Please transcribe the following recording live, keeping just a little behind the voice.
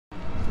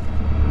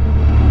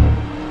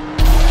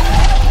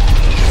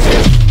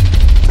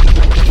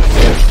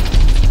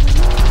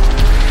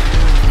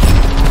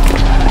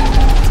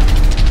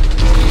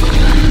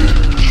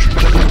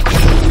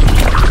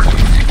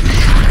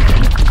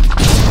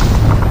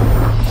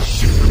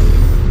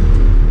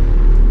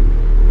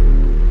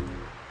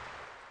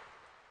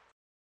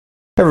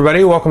Hey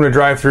everybody, welcome to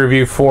Drive Thru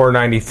Review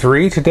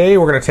 493. Today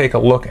we're going to take a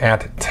look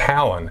at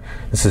Talon.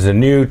 This is a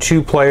new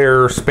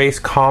two-player space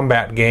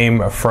combat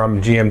game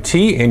from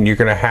GMT, and you're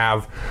going to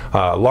have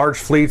large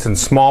fleets and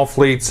small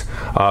fleets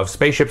of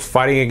spaceships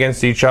fighting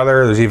against each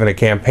other. There's even a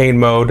campaign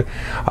mode.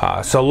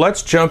 So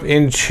let's jump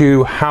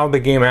into how the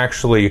game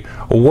actually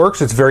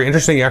works. It's very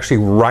interesting. You actually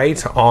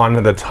write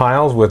on the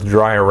tiles with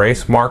dry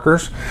erase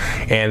markers,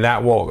 and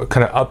that will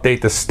kind of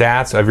update the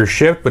stats of your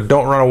ship, but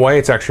don't run away.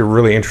 It's actually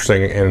really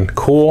interesting and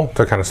cool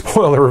to kind of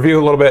spoil the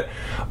review a little bit,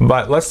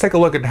 but let's take a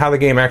look at how the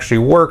game actually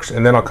works,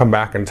 and then I'll come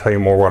back and tell you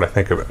more what I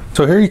think of it.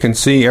 So here you can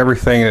see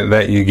everything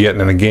that you get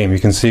in the game. You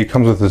can see it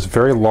comes with this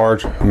very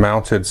large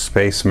mounted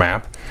space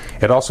map.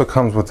 It also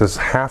comes with this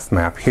half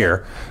map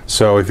here,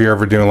 so if you're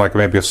ever doing like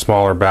maybe a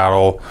smaller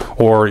battle,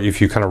 or if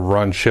you kind of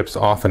run ships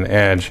off an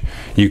edge,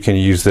 you can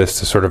use this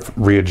to sort of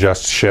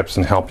readjust ships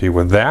and help you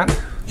with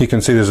that. You can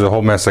see there's a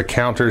whole mess of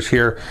counters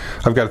here.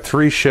 I've got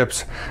 3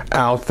 ships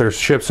out. There's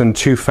ships in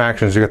 2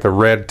 factions. You got the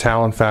red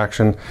Talon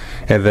faction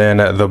and then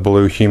the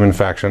blue human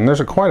faction.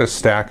 There's quite a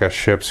stack of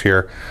ships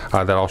here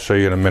that I'll show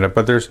you in a minute,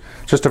 but there's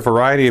just a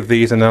variety of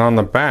these, and then on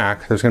the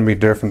back there's going to be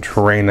different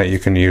terrain that you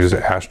can use,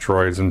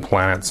 asteroids and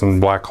planets and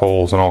black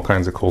holes and all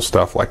kinds of cool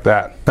stuff like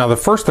that. Now the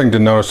first thing to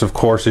notice, of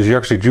course, is you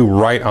actually do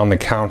write on the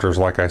counters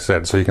like I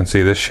said. So you can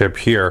see this ship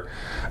here,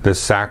 this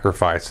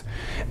Sacrifice.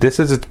 This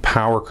is its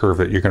power curve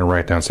that you're going to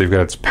write down. So you've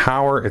got its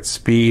power, its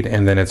speed,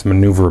 and then its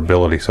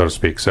maneuverability, so to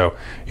speak. So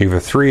you have a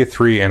 3, a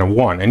 3, and a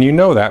 1. And you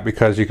know that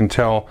because you can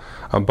tell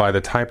by the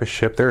type of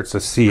ship there. It's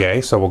a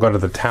CA. So we'll go to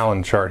the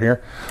Talon chart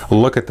here.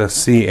 Look at the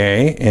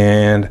CA,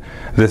 and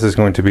this is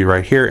going to be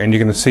right here. And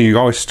you're going to see you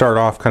always start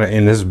off kind of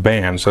in this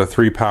band. So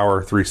 3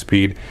 power, 3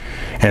 speed,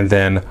 and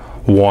then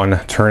 1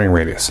 turning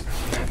radius.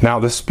 Now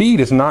the speed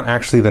is not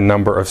actually the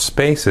number of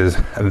spaces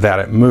that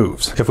it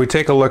moves. If we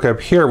take a look up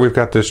here, we've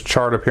got this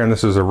chart up here, and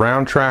this is a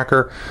round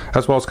tracker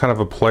as well as kind of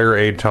a player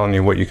aid telling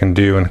you what you can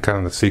do and kind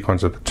of the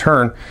sequence of the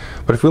turn.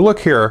 But if we look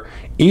here,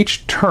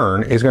 each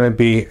turn is going to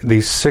be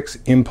these 6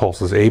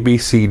 impulses, A, B,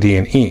 C, D,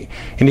 and E.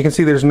 And you can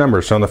see there's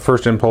numbers. So on the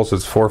first impulse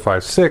it's 4,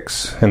 5,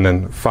 6, and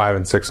then 5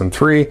 and 6 and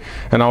 3,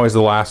 and always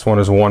the last one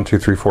is 1, 2,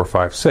 3, 4,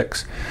 5,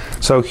 6.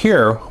 So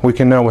here we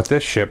can know with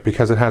this ship,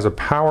 because it has a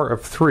power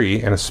of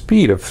 3 and a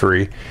speed of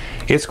 3,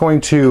 it's going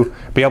to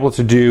be able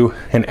to do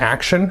an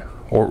action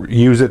or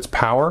use its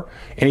power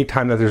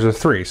anytime that there's a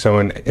 3. So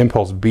in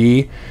impulse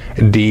B,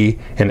 D,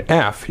 and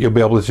F, you'll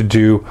be able to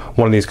do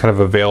one of these kind of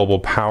available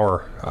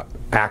power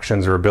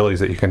actions or abilities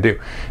that you can do.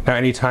 Now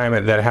anytime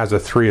that it has a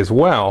 3 as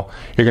well,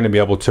 you're going to be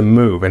able to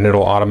move, and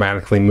it'll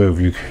automatically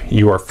move.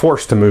 You are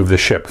forced to move the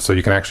ship, so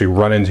you can actually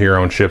run into your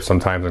own ship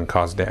sometimes and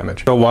cause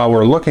damage. So while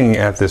we're looking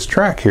at this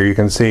track here, you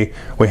can see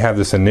we have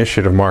this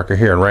initiative marker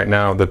here, and right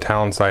now the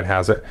Talon side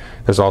has it.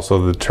 There's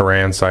also the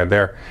Terran side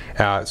there.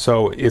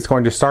 So it's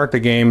going to start the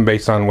game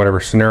based on whatever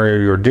scenario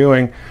you're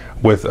doing,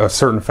 with a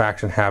certain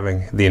faction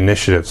having the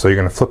initiative. So you're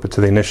going to flip it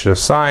to the initiative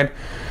side.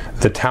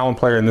 The Talon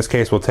player in this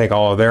case will take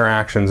all of their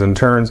actions and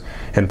turns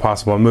and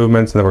possible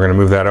movements, and then we're going to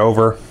move that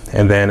over,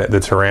 and then the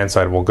Terran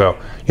side will go.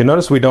 You'll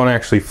notice we don't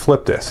actually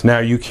flip this. Now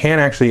you can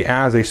actually,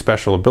 as a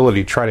special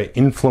ability, try to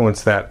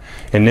influence that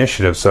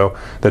initiative. So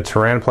the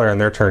Terran player in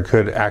their turn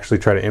could actually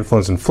try to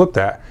influence and flip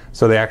that,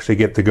 so they actually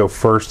get to go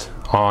first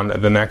on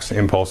the next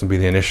impulse and be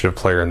the initiative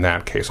player in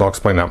that case. I'll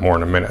explain that more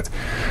in a minute.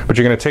 But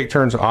you're going to take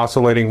turns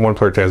oscillating. One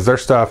player does their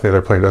stuff, the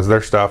other player does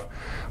their stuff.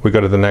 We go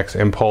to the next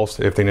impulse.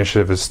 If the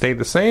initiative has stayed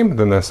the same,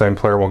 then the same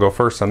player will go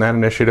first on that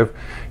initiative.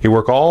 You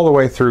work all the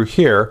way through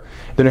here,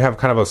 then you have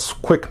kind of a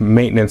quick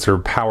maintenance or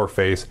power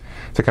phase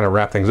to kind of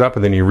wrap things up,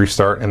 and then you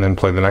restart and then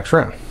play the next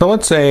round. So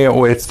let's say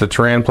it's the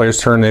Terran player's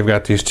turn. They've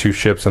got these 2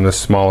 ships in this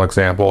small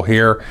example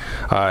here,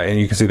 and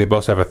you can see they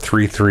both have a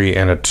 3, 3,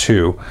 and a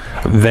 2.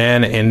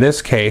 Then in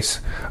this case,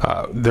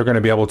 they're going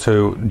to be able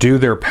to do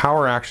their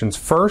power actions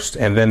first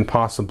and then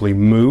possibly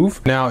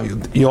move. Now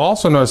you'll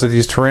also notice that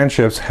these Terran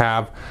ships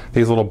have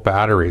these little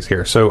batteries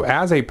here. So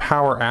as a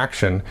power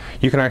action,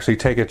 you can actually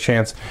take a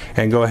chance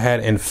and go ahead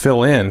and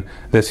fill in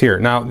this here.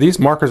 Now these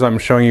markers I'm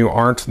showing you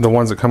aren't the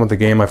ones that come with the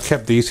game. I've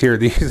kept these here.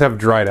 These have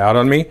dried out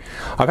on me.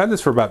 I've had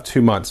this for about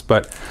 2 months,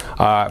 but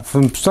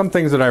from some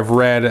things that I've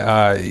read,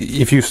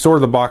 if you store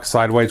the box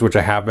sideways, which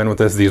I have been with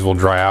this, these will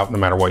dry out no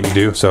matter what you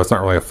do, so it's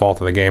not really a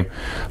fault of the game.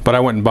 But I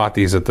went and bought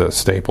these at the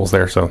Staples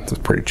there, so it's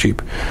pretty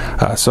cheap.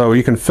 So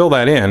you can fill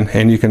that in,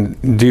 and you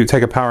can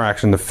take a power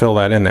action to fill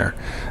that in there.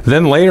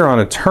 Then later on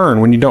a turn,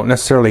 when you don't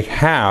necessarily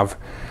have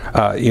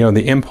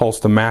the impulse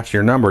to match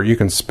your number, you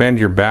can spend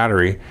your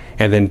battery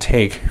and then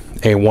take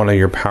one of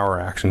your power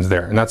actions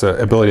there, and that's an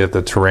ability that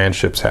the Terran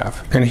ships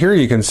have. And here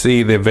you can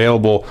see the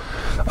available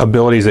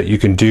abilities that you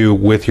can do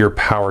with your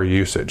power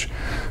usage.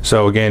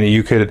 So again,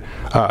 you could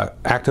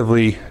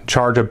actively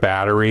charge a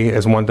battery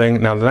as one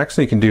thing. Now the next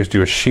thing you can do is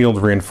do a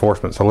shield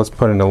reinforcement. So let's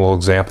put in a little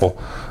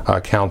example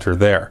counter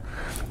there.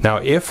 Now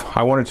if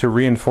I wanted to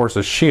reinforce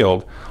a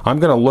shield, I'm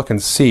going to look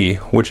and see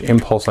which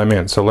impulse I'm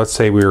in. So let's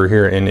say we were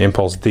here in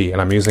impulse D,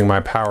 and I'm using my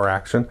power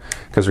action,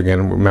 because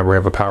again, remember we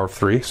have a power of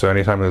 3, so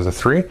anytime there's a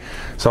 3.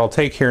 So I'll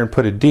take here and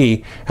put a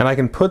D, and I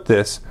can put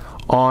this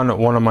on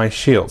one of my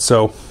shields.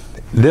 So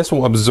this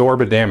will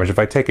absorb a damage. If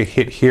I take a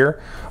hit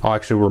here, I'll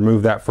actually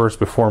remove that first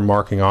before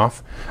marking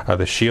off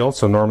the shield.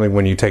 So normally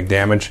when you take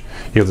damage,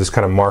 you'll just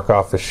kind of mark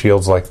off the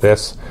shields like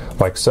this,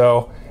 like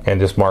so, and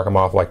just mark them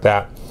off like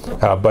that.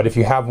 But if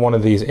you have one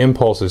of these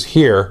impulses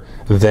here,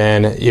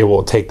 then it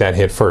will take that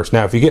hit first.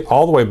 Now if you get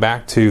all the way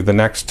back to the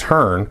next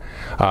turn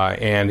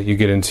and you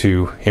get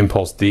into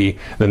impulse D,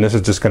 then this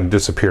is just going to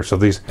disappear. So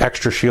these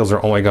extra shields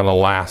are only going to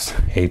last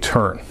a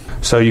turn.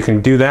 So you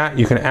can do that.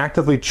 You can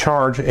actively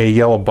charge a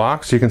yellow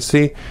box. You can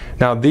see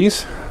now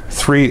these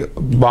 3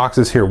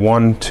 boxes here,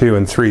 1, 2,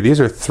 and 3, these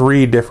are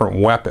 3 different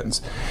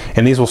weapons,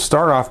 and these will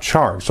start off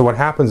charged. So what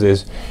happens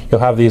is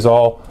you'll have these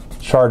all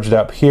charged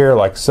up here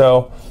like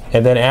so,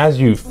 and then as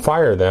you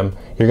fire them,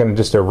 you're going to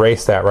just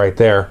erase that right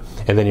there,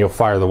 and then you'll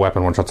fire the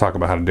weapon, which I'll talk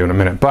about how to do in a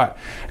minute. But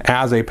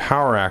as a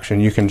power action,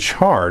 you can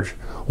charge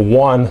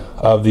one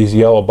of these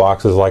yellow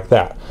boxes like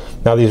that.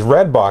 Now these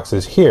red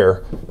boxes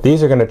here,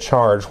 these are going to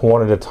charge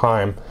one at a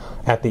time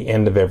at the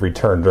end of every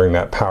turn during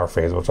that power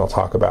phase, which I'll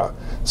talk about.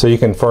 So you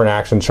can, for an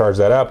action, charge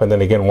that up, and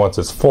then again once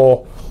it's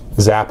full,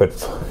 zap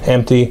it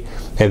empty,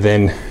 and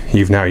then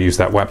you've now used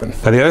that weapon.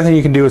 Now the other thing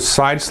you can do is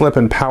side slip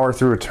and power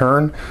through a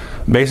turn.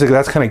 Basically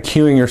that's kind of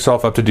queuing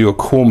yourself up to do a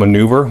cool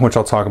maneuver, which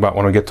I'll talk about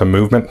when we get to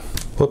movement.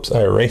 Whoops,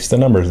 I erased the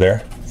numbers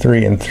there.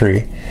 3 and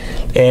 3.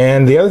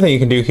 And the other thing you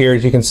can do here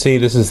is you can see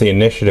this is the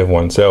initiative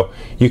one. So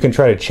you can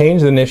try to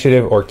change the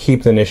initiative or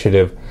keep the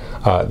initiative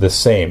the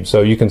same.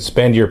 So you can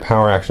spend your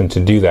power action to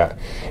do that.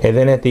 And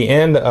then at the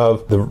end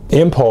of the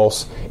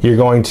impulse, you're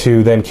going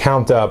to then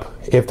count up.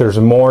 If there's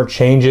more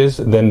changes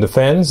than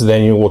defends,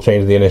 then you will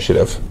change the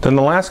initiative. Then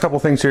the last couple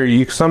things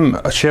here, some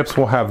ships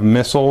will have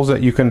missiles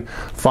that you can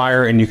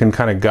fire, and you can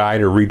kind of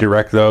guide or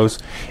redirect those.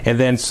 And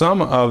then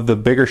some of the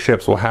bigger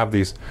ships will have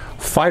these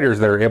fighters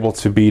that are able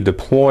to be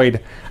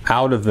deployed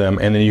out of them,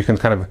 and then you can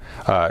kind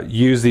of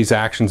use these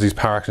actions, these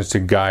power actions, to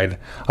guide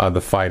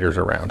the fighters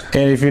around.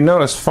 And if you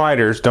notice,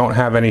 fighters don't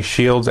have any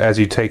shields. As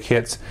you take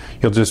hits,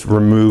 you'll just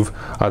remove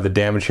the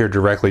damage here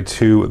directly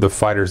to the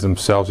fighters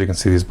themselves. You can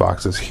see these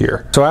boxes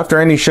here. So after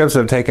any ships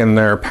have taken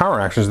their power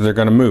actions, they're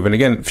going to move. And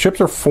again,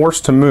 ships are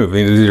forced to move.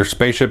 These are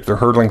spaceships, they're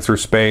hurtling through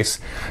space.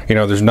 You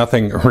know, there's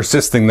nothing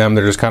resisting them.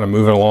 They're just kind of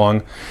moving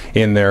along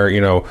in their,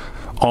 you know,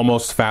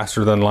 almost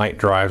faster than light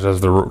drives, as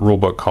the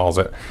rulebook calls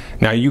it.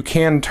 Now you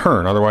can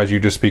turn, otherwise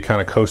you'd just be kind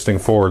of coasting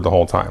forward the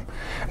whole time.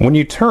 When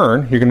you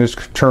turn, you're going to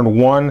just turn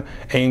one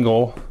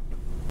angle,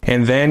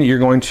 and then you're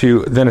going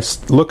to then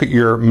look at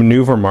your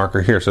maneuver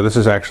marker here. So this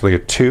is actually a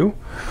 2.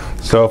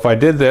 So if I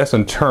did this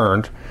and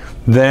turned,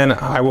 then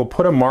I will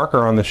put a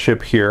marker on the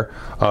ship here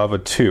of a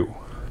 2.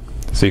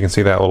 So you can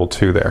see that little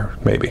 2 there,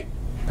 maybe.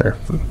 There,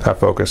 that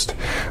focused.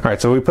 All right,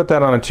 so we put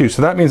that on a 2.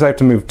 So that means I have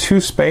to move 2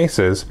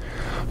 spaces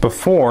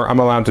before I'm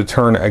allowed to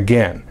turn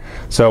again.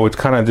 So it's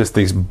kind of just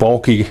these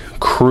bulky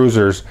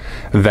cruisers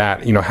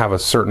that, you know, have a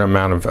certain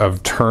amount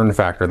of turn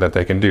factor that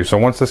they can do. So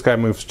once this guy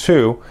moves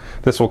 2,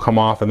 this will come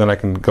off, and then I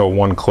can go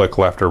 1 click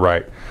left or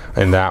right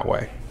in that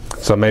way.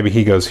 So maybe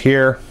he goes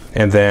here,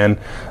 and then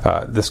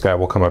this guy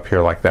will come up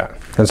here like that.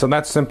 And so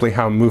that's simply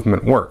how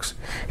movement works.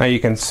 Now you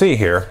can see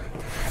here,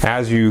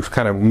 as you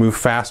kind of move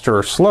faster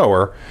or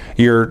slower,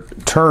 your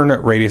turn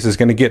radius is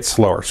going to get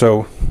slower.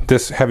 So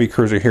this heavy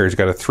cruiser here, he's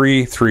got a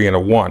 3, 3, and a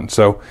 1.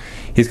 So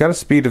he's got a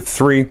speed of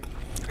 3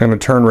 and a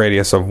turn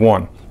radius of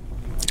 1.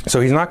 So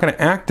he's not going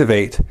to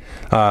activate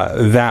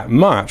that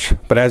much,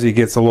 but as he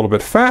gets a little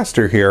bit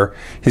faster here,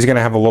 he's going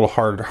to have a little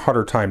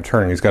harder time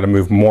turning. He's got to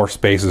move more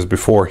spaces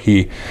before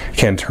he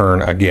can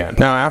turn again.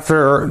 Now,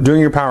 after doing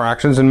your power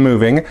actions and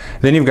moving,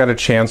 then you've got a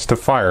chance to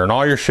fire, and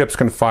all your ships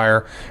can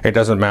fire. It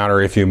doesn't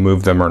matter if you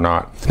move them or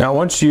not. Now,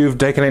 once you've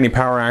taken any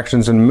power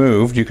actions and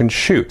moved, you can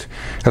shoot,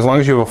 as long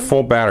as you have a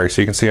full battery.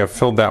 So you can see I've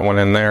filled that one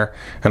in there,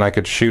 and I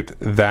could shoot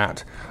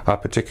that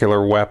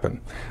particular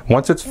weapon.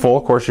 Once it's full,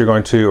 of course, you're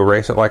going to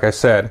erase it like I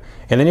said,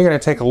 and then you're going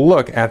to take a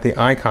look at the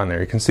icon there.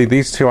 You can see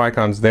these 2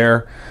 icons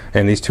there,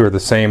 and these 2 are the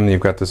same, and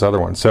you've got this other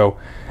one. So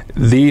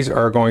these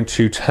are going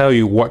to tell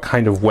you what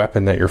kind of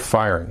weapon that you're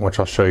firing, which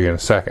I'll show you in a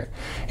second.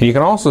 And you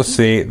can also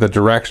see the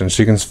direction,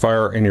 so you can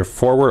fire in your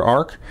forward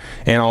arc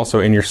and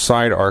also in your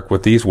side arc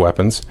with these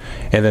weapons,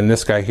 and then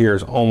this guy here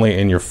is only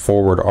in your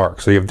forward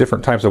arc. So you have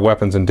different types of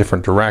weapons in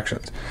different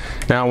directions.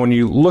 Now when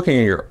you're looking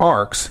at your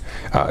arcs,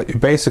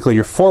 basically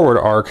your forward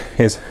arc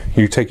is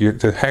you take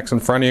the hex in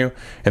front of you,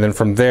 and then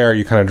from there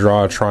you kind of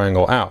draw a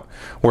triangle out.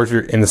 Whereas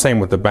you're in the same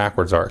with the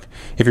backwards arc.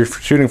 If you're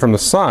shooting from the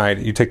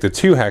side, you take the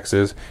 2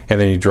 hexes and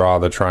then you draw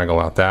the triangle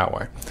out that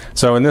way.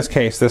 So in this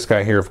case, this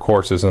guy here, of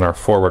course, is in our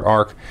forward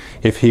arc.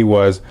 If he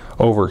was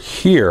over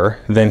here,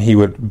 then he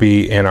would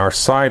be in our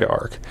side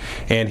arc.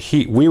 And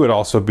we would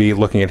also be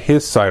looking at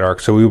his side arc,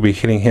 so we would be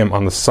hitting him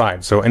on the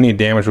side. So any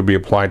damage would be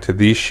applied to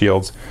these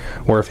shields,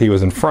 where if he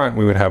was in front,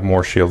 we would have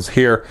more shields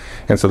here,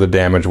 and so the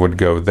damage would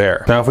go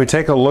there. Now if we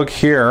take a look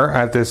here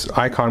at this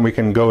icon, we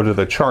can go to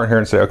the chart here,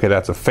 and say, okay,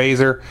 that's a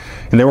phaser.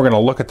 And then we're going to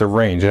look at the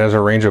range. It has a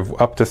range of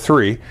up to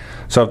 3.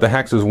 So if the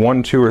hex is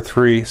 1, 2, or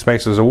 3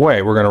 spaces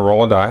away, we're going to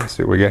roll a die.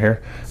 See what we get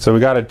here. So we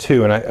got a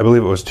 2, and I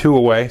believe it was 2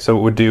 away, so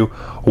it would do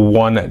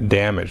 1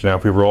 damage. Now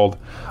if we rolled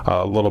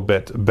a little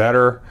bit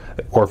better,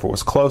 or if it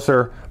was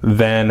closer,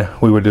 then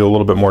we would do a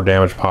little bit more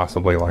damage,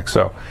 possibly like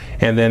so.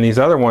 And then these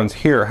other ones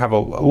here have a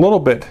little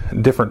bit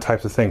different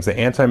types of things. The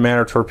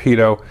antimatter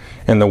torpedo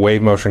and the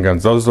wave motion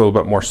guns, those are a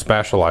little bit more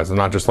specialized. They're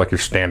not just like your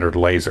standard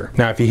laser.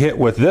 Now if you hit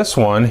with this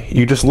one,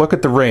 you just look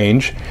at the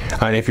range,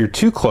 and if you're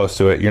too close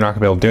to it, you're not going to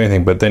be able to do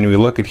anything. But then we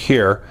look at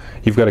here,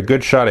 you've got a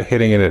good shot at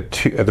hitting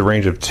it at the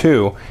range of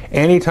 2.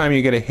 Anytime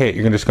you get a hit,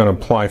 you're just going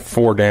to apply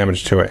 4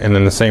 damage to it. And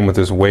then the same with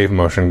this wave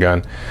motion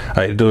gun.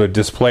 Do a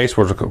displace,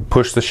 where it'll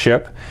push the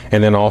ship,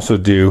 and then also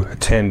do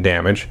 10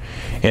 damage.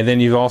 And then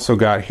you've also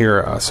got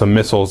here some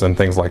missiles and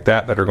things like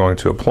that are going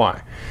to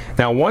apply.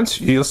 Now let's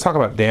talk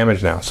about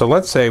damage now. So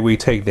let's say we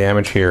take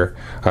damage here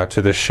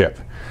to this ship.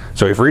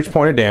 So for each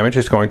point of damage,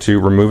 it's going to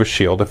remove a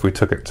shield if we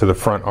took it to the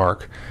front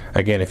arc.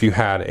 Again, if you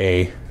had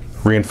a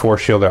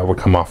reinforced shield, that would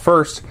come off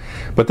first.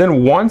 But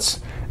then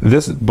once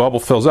this bubble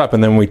fills up,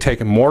 and then we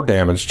take more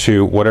damage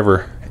to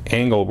whatever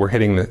angle we're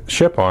hitting the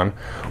ship on,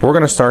 we're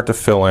going to start to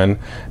fill in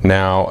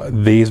now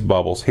these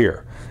bubbles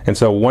here. And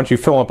so once you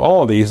fill up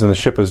all of these, then the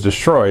ship is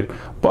destroyed.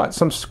 But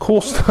some cool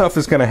stuff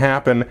is going to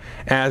happen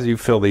as you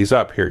fill these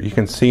up here. You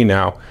can see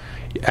now,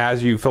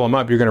 as you fill them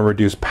up, you're going to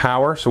reduce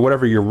power. So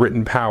whatever your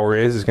written power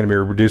is going to be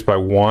reduced by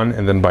 1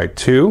 and then by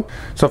 2.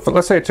 So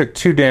let's say I took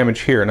 2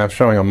 damage here and I'm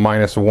showing a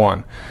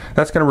 -1.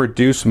 That's going to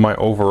reduce my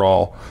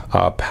overall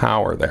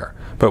power there.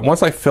 But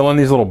once I fill in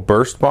these little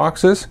burst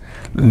boxes,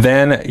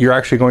 then you're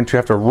actually going to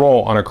have to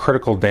roll on a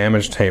critical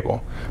damage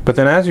table. But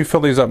then as you fill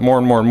these up more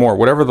and more and more,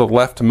 whatever the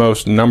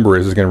leftmost number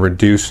is going to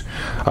reduce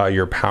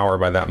your power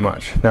by that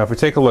much. Now if we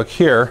take a look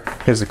here,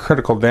 here's the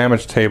critical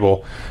damage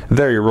table.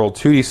 There you roll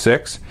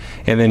 2d6,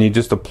 and then you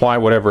just apply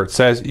whatever it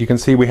says. You can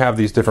see we have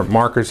these different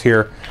markers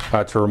here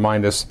to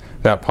remind us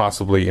that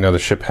possibly the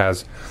ship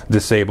has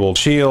disabled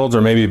shields,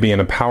 or maybe be in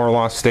a power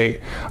loss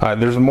state.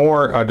 There's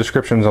more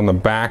descriptions on the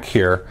back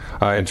here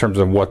in terms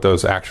of what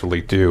those actually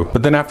do.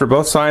 But then after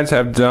both sides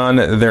have done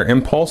their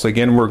impulse,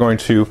 again we're going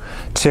to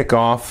tick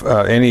off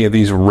any of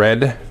these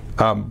red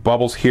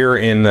bubbles here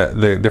in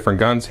the different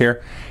guns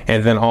here,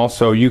 and then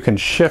also you can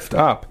shift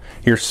up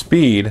your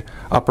speed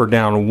up or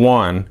down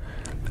 1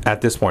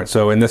 at this point.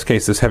 So in this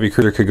case, this heavy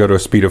cruiser could go to a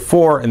speed of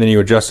 4, and then you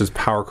adjust its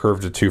power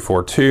curve to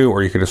 242,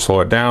 or you could just slow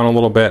it down a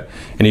little bit,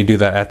 and you do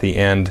that at the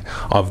end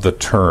of the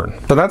turn.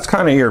 So that's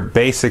kind of your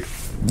basic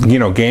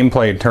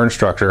gameplay turn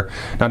structure.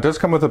 Now it does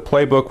come with a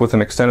playbook with an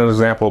extended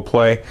example of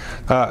play,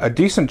 a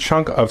decent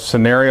chunk of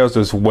scenarios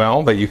as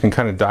well that you can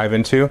kind of dive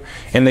into,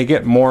 and they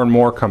get more and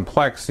more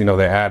complex. They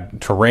add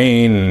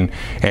terrain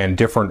and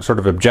different sort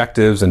of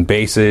objectives and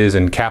bases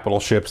and capital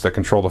ships that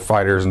control the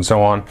fighters and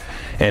so on,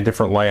 and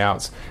different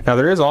layouts. Now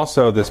there is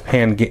also this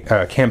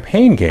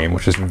campaign game,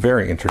 which is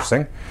very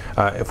interesting.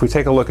 If we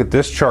take a look at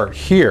this chart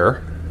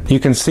here, you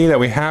can see that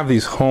we have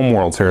these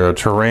homeworlds here, a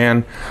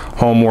Terran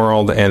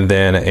homeworld and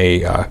then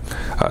a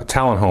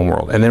Talon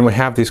homeworld. And then we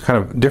have these kind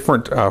of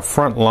different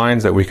front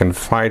lines that we can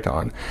fight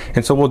on.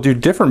 And so we'll do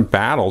different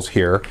battles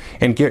here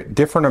and get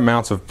different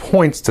amounts of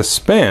points to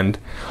spend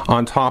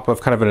on top of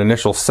kind of an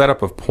initial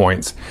setup of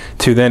points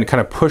to then kind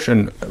of push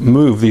and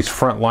move these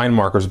front line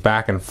markers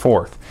back and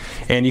forth.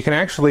 And you can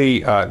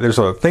actually, there's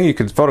a thing you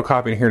can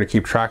photocopy in here to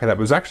keep track of that,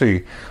 but it's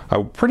actually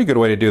a pretty good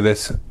way to do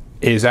this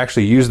is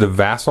actually use the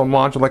Vassal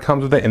module that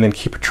comes with it, and then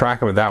keep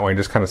track of it that way, and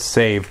just kind of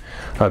save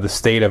the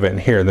state of it in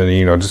here, and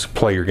then just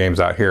play your games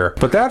out here.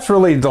 But that's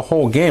really the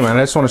whole game, and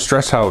I just want to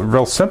stress how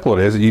real simple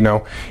it is.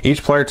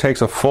 Each player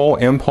takes a full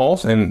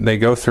impulse, and they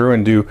go through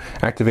and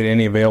activate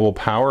any available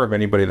power of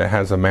anybody that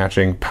has a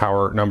matching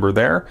power number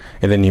there,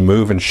 and then you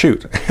move and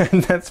shoot.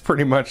 And that's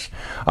pretty much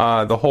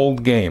the whole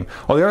game.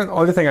 Well, the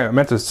other thing I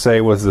meant to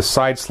say was the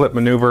side slip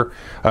maneuver.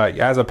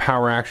 As a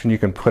power action, you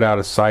can put out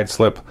a side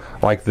slip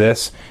like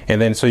this,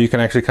 and then so you can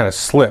actually kind of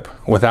slip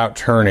without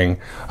turning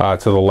to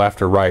the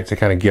left or right to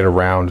kind of get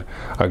around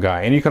a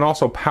guy. And you can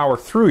also power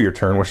through your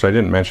turn, which I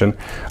didn't mention.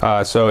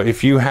 So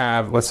if you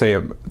have, let's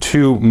say,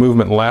 2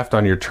 movement left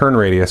on your turn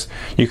radius,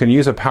 you can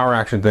use a power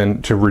action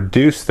then to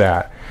reduce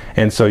that.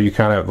 And so you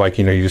kind of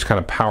you just kind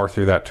of power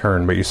through that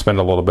turn, but you spend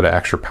a little bit of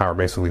extra power,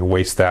 basically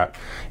waste that,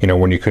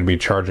 when you could be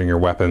charging your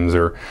weapons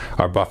or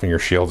buffing your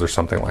shields or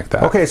something like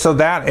that. Okay, so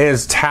that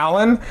is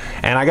Talon,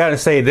 and I gotta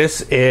say,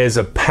 this is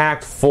a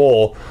packed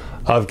full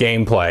of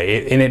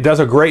gameplay, and it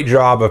does a great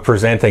job of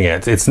presenting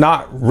it. It's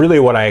not really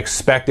what I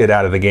expected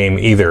out of the game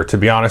either, to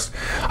be honest.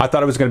 I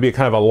thought it was going to be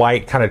kind of a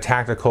light, kind of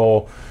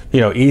tactical,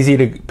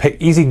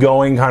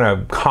 easygoing kind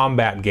of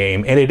combat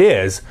game, and it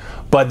is.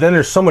 But then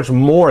there's so much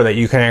more that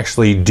you can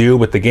actually do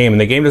with the game, and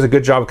the game does a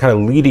good job of kind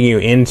of leading you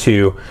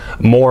into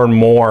more and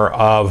more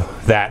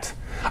of that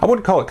I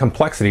wouldn't call it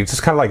complexity, it's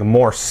just kind of like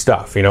more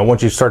stuff. You know,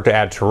 once you start to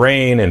add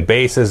terrain and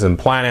bases and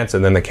planets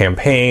and then the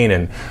campaign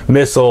and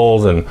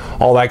missiles and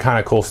all that kind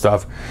of cool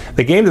stuff,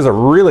 the game does a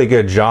really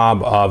good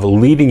job of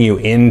leading you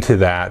into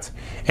that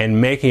and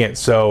making it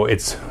so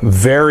it's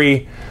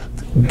very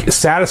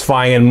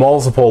satisfying in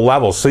multiple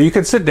levels. So you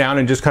could sit down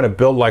and just kind of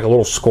build like a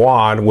little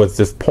squad with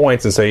just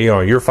points and say, you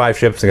know, your 5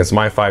 ships against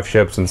my 5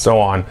 ships and so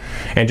on,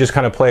 and just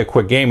kind of play a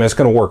quick game, and it's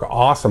going to work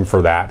awesome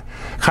for that.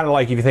 Kind of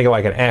like if you think of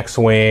like an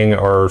X-Wing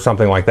or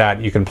something like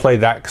that, you can play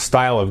that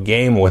style of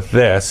game with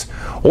this,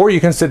 or you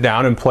can sit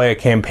down and play a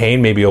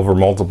campaign maybe over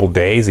multiple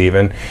days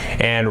even,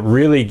 and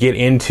really get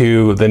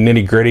into the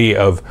nitty-gritty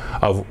of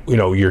you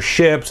know, your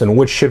ships and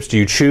which ships do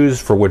you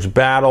choose for which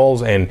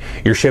battles, and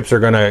your ships are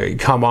going to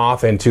come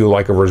off into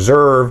like a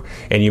reserve,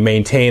 and you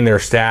maintain their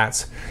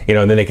stats, you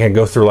know, and then they can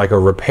go through like a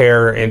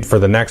repair for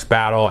the next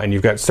battle, and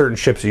you've got certain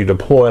ships that you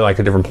deploy like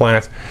to different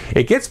planets.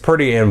 It gets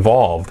pretty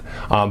involved,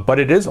 but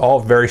it is all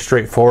very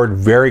straightforward,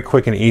 very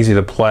quick and easy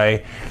to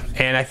play.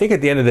 And I think at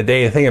the end of the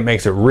day, the thing that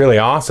makes it really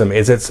awesome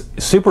is it's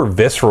super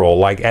visceral,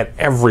 like at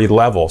every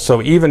level.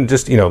 So even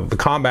just, you know, the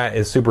combat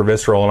is super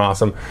visceral and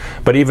awesome,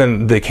 but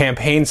even the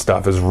campaign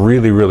stuff is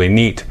really, really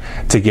neat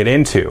to get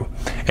into.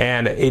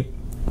 And it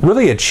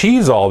really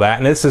achieves all that,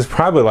 and this is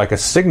probably like a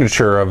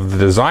signature of the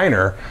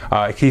designer.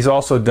 He's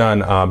also done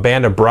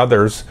Band of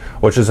Brothers,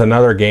 which is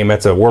another game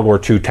that's a World War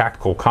II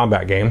tactical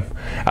combat game.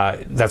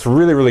 That's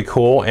really, really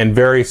cool and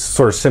very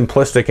sort of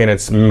simplistic in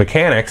its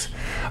mechanics.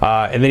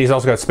 And then he's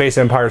also got Space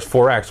Empires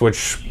 4X,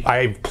 which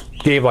I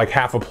gave like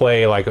half a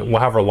play like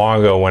however long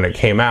ago when it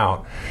came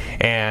out,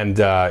 and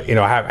you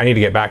know, I need to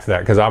get back to that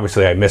because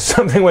obviously I missed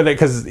something with it,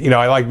 because you know,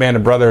 I like Band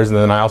of Brothers, and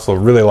then I also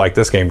really like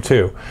this game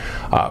too.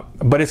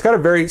 But it's got a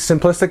very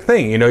simplistic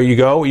thing. You know,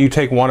 you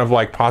take one of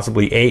like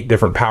possibly 8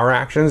 different power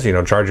actions. You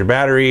know, charge your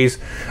batteries,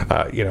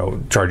 you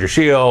know, charge your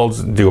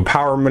shields, do a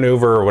power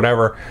maneuver or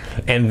whatever,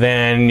 and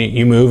then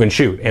you move and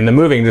shoot. And the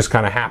moving just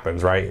kind of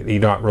happens, right? You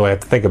don't really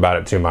have to think about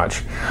it too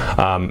much,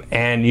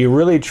 and you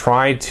really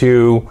try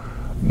to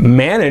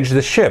manage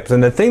the ships.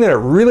 And the thing that it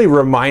really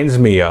reminds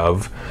me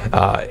of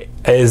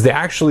is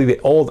actually the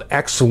old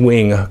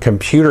X-Wing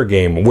computer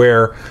game,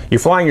 where you're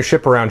flying your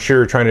ship around, sure,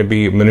 you're trying to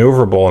be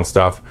maneuverable and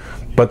stuff,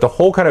 but the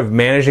whole kind of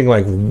managing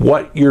like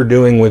what you're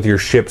doing with your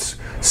ship's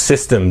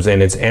systems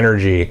and its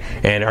energy,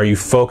 and are you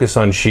focused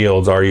on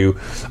shields, are you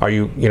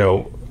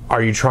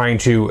trying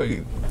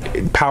to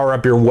power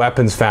up your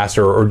weapons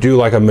faster, or do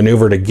like a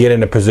maneuver to get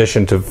in a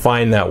position to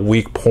find that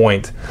weak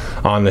point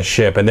on the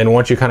ship. And then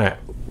once you kind of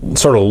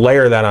sort of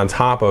layer that on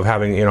top of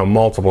having, you know,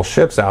 multiple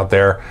ships out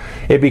there,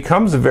 it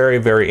becomes very,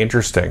 very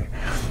interesting.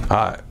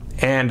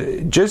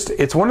 And just,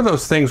 it's one of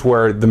those things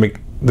where the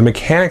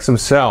mechanics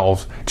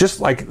themselves, just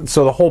like,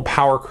 so the whole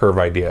power curve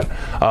idea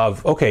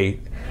of, okay,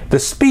 the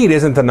speed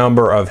isn't the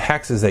number of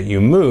hexes that you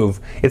move,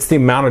 it's the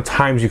amount of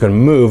times you can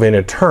move in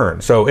a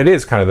turn. So it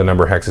is kind of the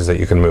number of hexes that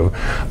you can move,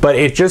 but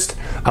it just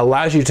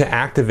allows you to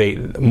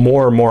activate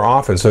more and more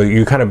often. So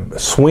you kind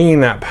of swinging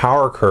that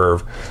power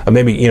curve of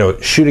maybe, you know,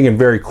 shooting it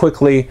very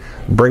quickly,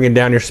 bringing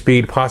down your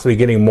speed, possibly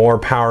getting more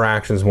power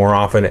actions more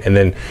often, and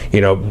then,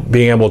 you know,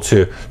 being able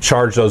to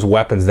charge those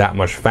weapons that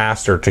much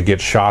faster to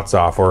get shots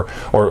off, or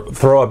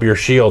throw up your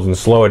shields and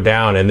slow it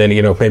down, and then,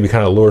 you know, maybe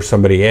kind of lure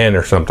somebody in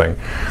or something.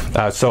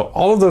 So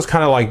all of those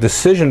kind of like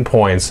decision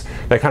points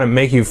that kind of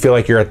make you feel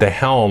like you're at the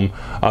helm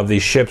of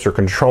these ships or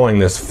controlling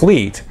this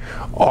fleet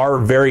are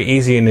very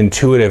easy and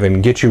intuitive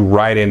and get you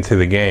right into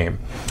the game.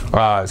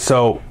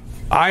 So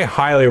I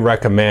highly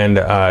recommend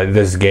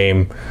this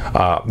game,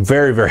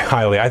 very, very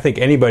highly. I think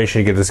anybody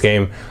should get this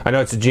game. I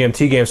know it's a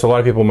GMT game, so a lot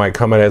of people might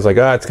come at it as like,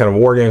 oh, it's kind of a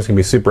war game, it's going to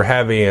be super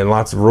heavy and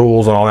lots of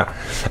rules and all that.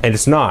 And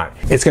it's not.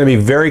 It's going to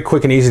be very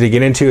quick and easy to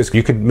get into.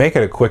 You could make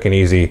it a quick and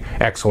easy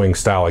X-Wing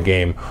style of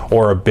game,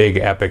 or a big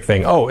epic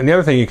thing. Oh, and the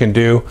other thing you can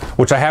do,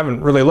 which I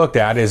haven't really looked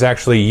at, is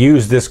actually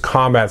use this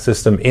combat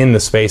system in the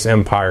Space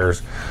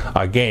Empires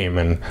game.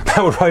 And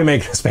that would probably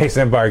make the Space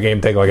Empire game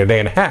take like a day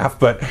and a half,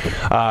 but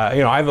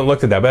you know, I haven't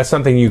looked at that. But that's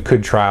something you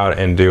could try out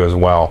and do as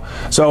well.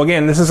 So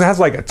again, this has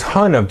like a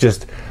ton of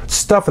just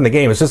stuff in the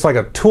game. It's just like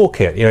a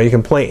toolkit. You know, you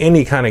can play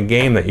any kind of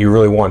game that you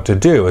really want to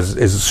do,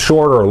 as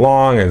short or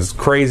long, as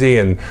crazy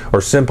and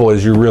or simple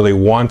as you really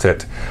want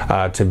it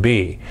to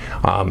be.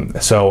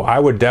 So I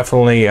would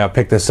definitely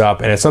pick this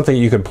up, and it's something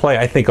you could play,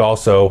 I think,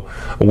 also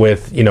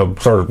with, you know,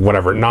 sort of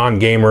whatever,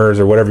 non-gamers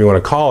or whatever you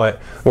want to call it,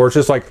 where it's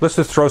just like, let's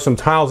just throw some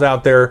tiles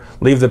out there,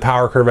 leave the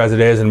power curve as it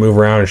is, and move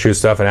around and shoot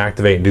stuff and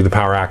activate and do the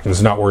power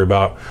actions, not worry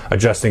about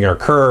adjusting our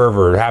curve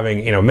or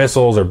having, you know,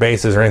 missiles or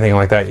bases or anything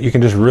like that. You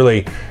can just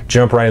really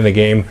jump right in the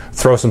game,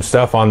 throw some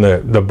stuff on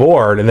the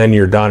board, and then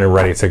you're done and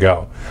ready to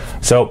go.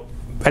 So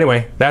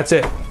anyway, that's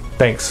it.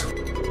 Thanks.